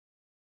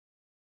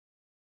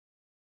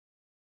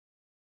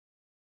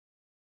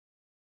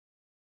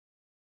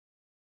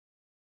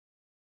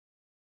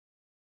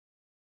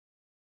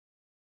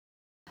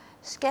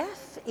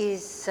SCAF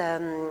is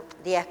the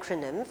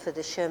acronym for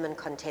the Sherman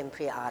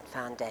Contemporary Art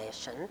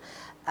Foundation.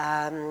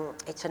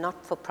 It's a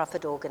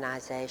not-for-profit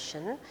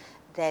organization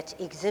that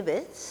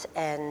exhibits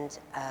and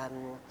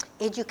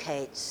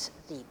educates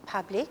the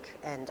public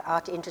and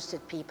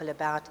art-interested people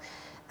about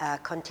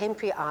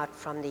contemporary art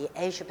from the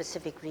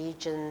Asia-Pacific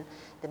region,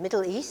 the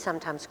Middle East,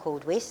 sometimes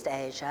called West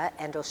Asia,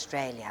 and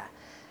Australia.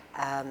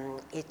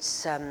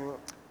 It's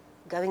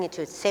going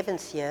into its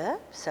 7th year,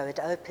 so it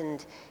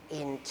opened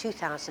in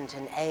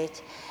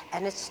 2008,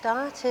 and it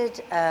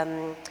started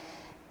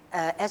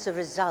as a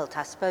result,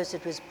 I suppose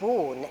it was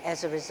born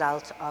as a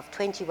result of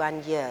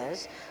 21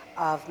 years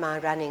of my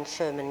running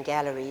Sherman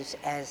Galleries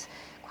as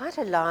quite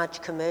a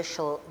large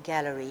commercial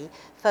gallery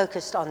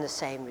focused on the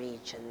same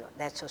region.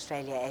 That's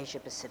Australia, Asia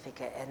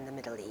Pacific, and the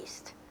Middle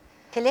East.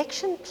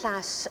 Collection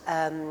Plus,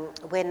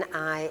 when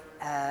I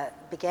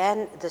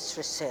began this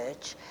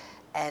research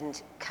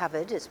and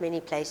covered as many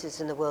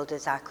places in the world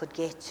as I could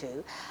get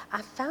to,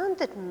 I found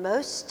that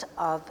most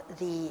of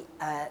the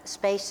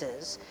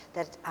spaces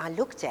that I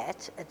looked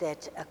at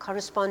that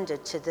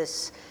corresponded to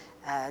this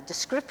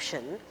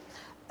description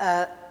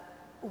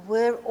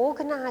were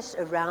organized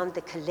around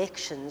the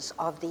collections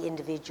of the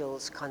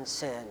individuals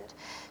concerned.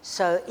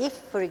 So if,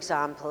 for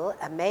example,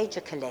 a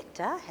major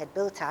collector had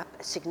built up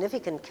a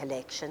significant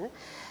collection,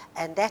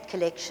 and that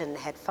collection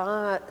had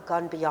far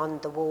gone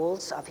beyond the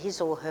walls of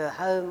his or her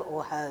home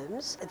or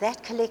homes,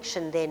 that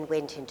collection then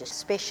went into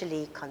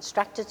specially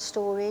constructed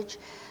storage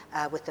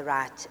with the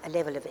right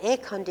level of air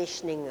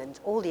conditioning and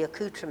all the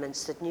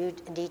accoutrements that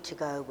need to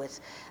go with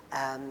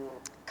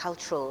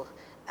cultural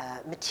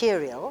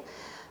material.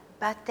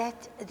 But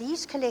that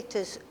these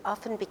collectors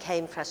often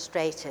became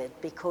frustrated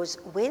because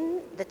when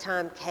the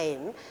time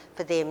came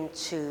for them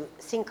to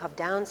think of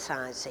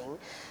downsizing,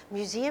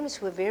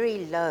 museums were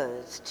very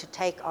loath to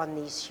take on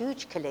these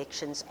huge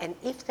collections, and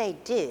if they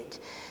did,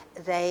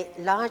 they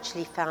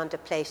largely found a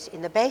place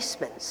in the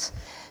basements.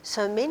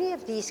 So many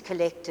of these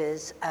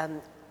collectors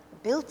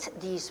built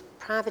these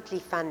privately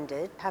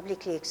funded,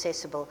 publicly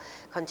accessible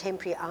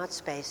contemporary art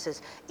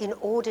spaces in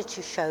order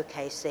to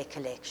showcase their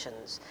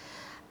collections.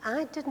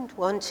 I didn't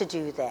want to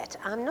do that.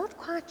 I'm not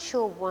quite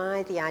sure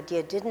why the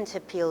idea didn't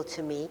appeal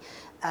to me,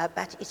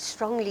 but it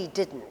strongly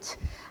didn't.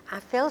 I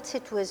felt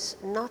it was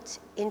not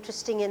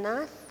interesting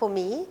enough for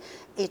me.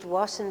 It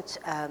wasn't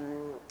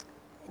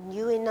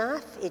new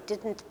enough. It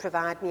didn't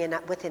provide me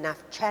with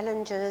enough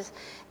challenges,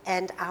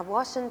 and I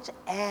wasn't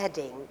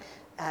adding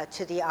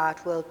to the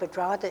art world, but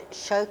rather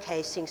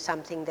showcasing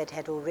something that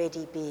had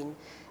already been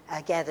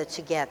gathered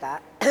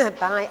together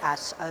by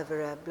us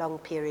over a long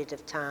period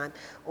of time,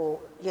 or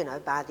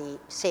by the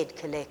said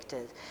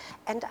collectors.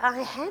 And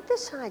I had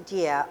this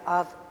idea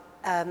of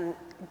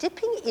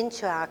dipping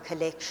into our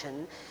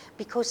collection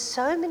because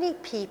so many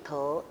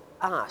people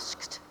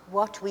asked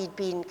what we'd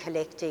been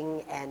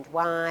collecting and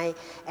why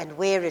and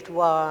where it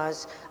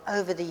was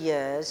over the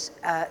years.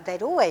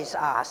 They'd always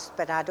asked,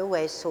 but I'd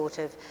always sort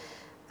of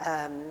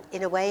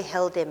in a way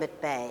held them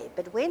at bay.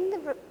 But when the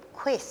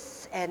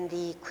requests and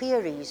the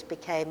queries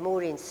became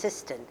more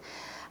insistent,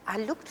 I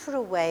looked for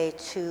a way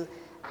to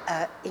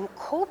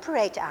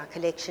incorporate our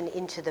collection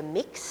into the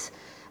mix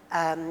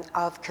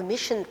of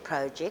commissioned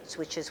projects,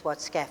 which is what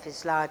SCAF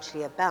is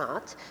largely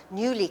about,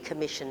 newly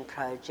commissioned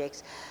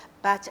projects,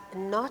 but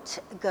not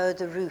go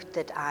the route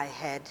that I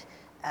had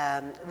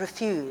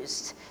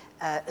refused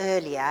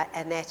earlier,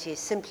 and that is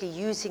simply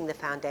using the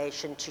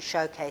foundation to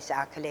showcase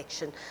our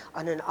collection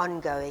on an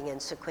ongoing and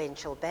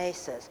sequential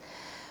basis.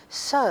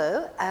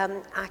 So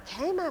I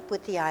came up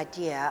with the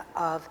idea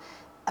of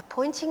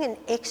appointing an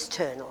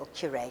external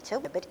curator,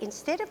 but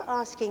instead of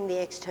asking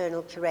the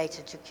external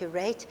curator to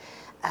curate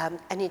an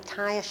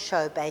entire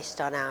show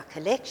based on our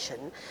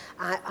collection,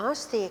 I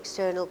asked the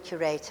external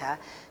curator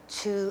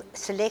to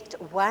select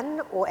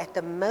one or at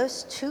the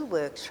most two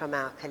works from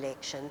our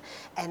collection,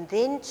 and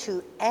then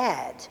to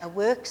add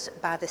works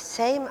by the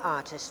same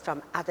artist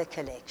from other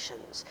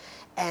collections.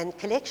 And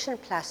Collection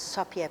Plus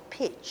Sophia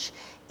Pitch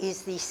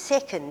is the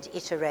second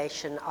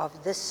iteration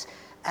of this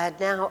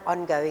now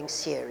ongoing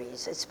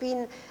series. It's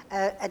been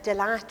a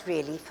delight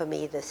really for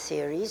me, this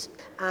series.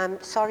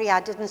 I'm sorry I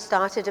didn't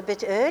start it a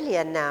bit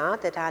earlier now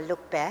that I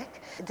look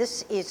back.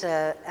 This is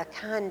a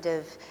kind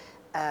of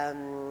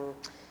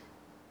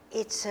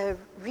it's a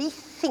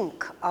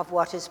rethink of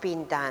what has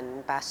been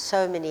done by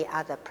so many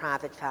other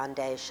private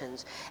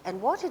foundations.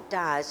 And what it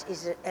does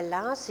is it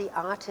allows the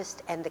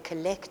artist and the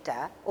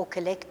collector, or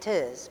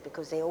collectors,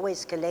 because they're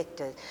always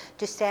collectors,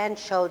 to stand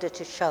shoulder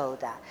to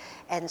shoulder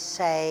and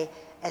say,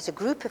 as a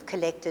group of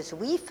collectors,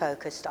 we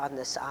focused on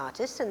this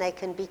artist, and they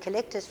can be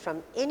collectors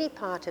from any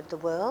part of the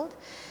world.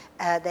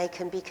 They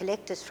can be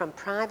collectors from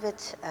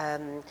private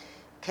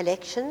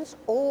collections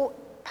or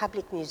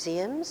public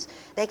museums.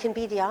 They can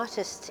be the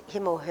artist,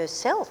 him or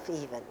herself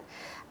even.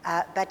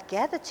 But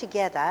gathered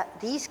together,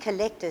 these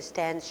collectors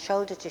stand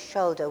shoulder to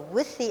shoulder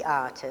with the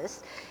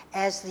artist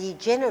as the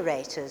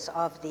generators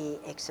of the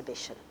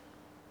exhibition.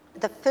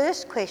 The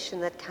first question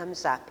that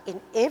comes up in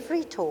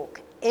every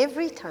talk,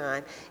 every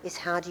time, is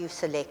how do you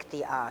select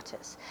the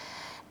artist?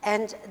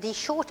 And the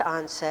short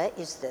answer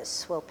is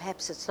this. Well,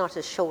 perhaps it's not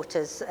as short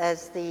as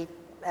the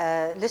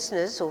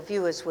listeners or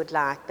viewers would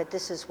like, but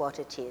this is what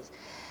it is.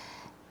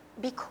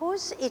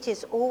 Because it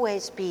has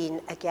always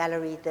been a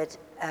gallery that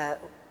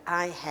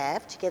I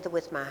have, together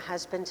with my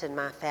husband and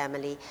my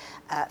family,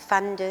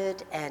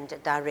 funded and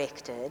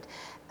directed,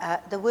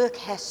 the work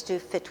has to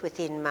fit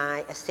within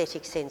my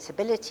aesthetic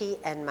sensibility,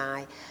 and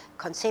my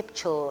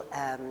conceptual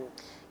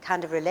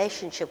kind of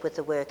relationship with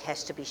the work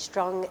has to be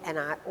strong, and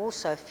I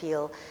also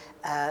feel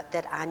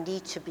that I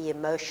need to be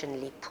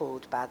emotionally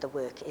pulled by the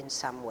work in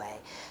some way.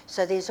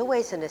 So there's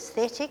always an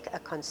aesthetic, a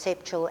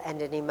conceptual,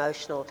 and an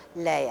emotional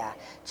layer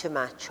to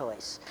my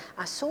choice.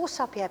 I saw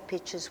Sophia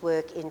Pitch's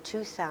work in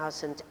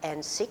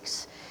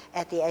 2006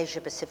 at the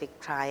Asia Pacific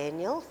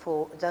Triennial.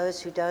 For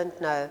those who don't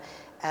know,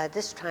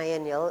 this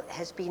triennial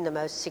has been the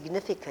most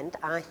significant,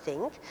 I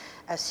think,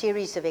 a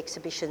series of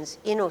exhibitions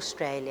in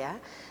Australia,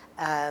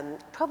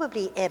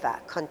 probably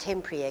ever,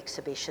 contemporary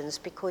exhibitions,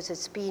 because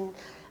it's been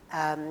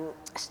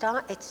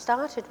it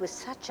started with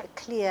such a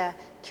clear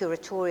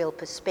curatorial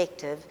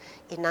perspective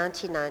in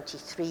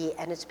 1993,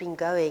 and it's been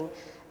going,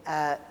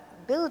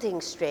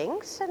 building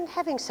strengths and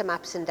having some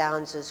ups and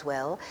downs as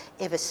well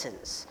ever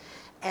since.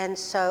 And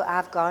so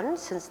I've gone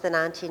since the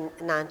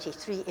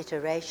 1993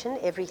 iteration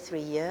every 3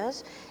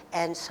 years,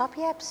 and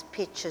Sophia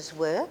Pitch's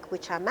work,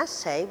 which I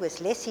must say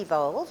was less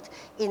evolved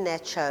in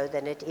that show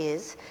than it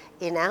is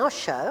in our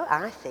show,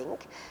 I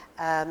think,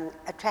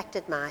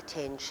 attracted my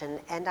attention,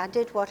 and I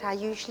did what I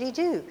usually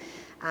do.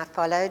 I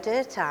followed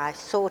it, I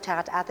sought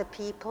out other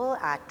people,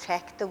 I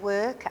tracked the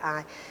work,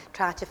 I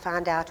tried to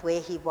find out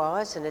where he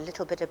was and a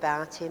little bit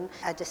about him.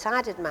 I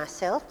decided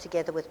myself,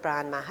 together with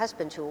Brian, my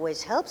husband, who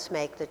always helps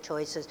make the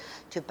choices,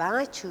 to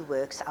buy 2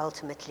 works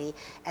ultimately,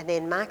 and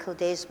then Michael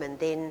Desmond,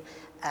 then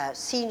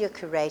senior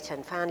curator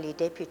and finally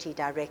deputy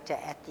director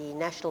at the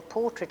National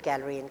Portrait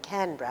Gallery in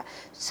Canberra,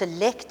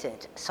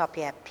 selected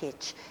Sophia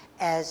Pitch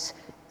as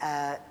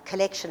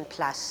Collection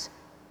Plus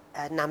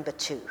number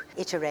 2,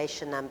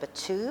 iteration number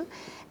 2.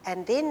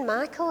 And then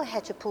Michael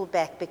had to pull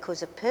back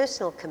because of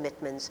personal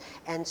commitments,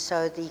 and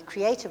so the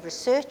creative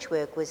research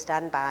work was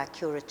done by a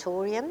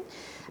curatorium.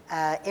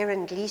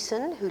 Erin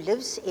Gleeson, who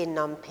lives in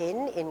Phnom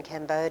Penh in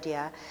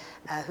Cambodia,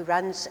 who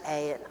runs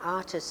an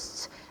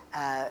artists'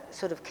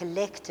 sort of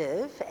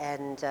collective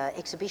and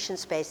exhibition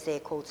space there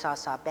called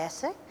Sasa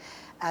Basak,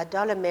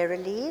 Dola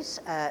Merrilees,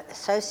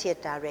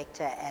 Associate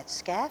Director at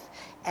SCAF,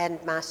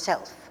 and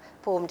myself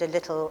formed a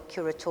little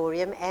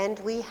curatorium, and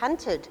we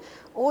hunted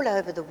all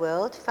over the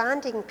world,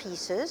 finding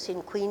pieces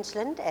in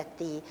Queensland at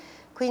the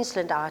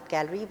Queensland Art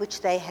Gallery, which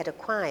they had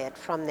acquired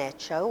from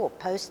that show or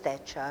post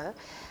that show,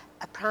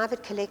 a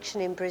private collection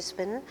in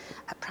Brisbane,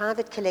 a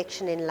private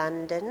collection in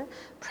London,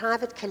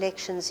 private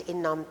collections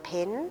in Phnom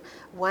Penh,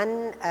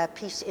 one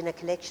piece in a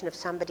collection of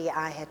somebody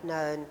I had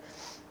known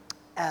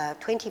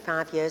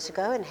 25 years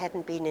ago and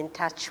hadn't been in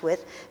touch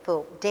with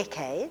for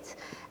decades,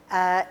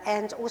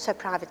 and also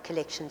private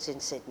collections in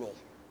Sydney,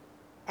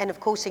 and of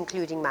course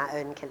including my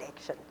own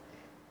collection.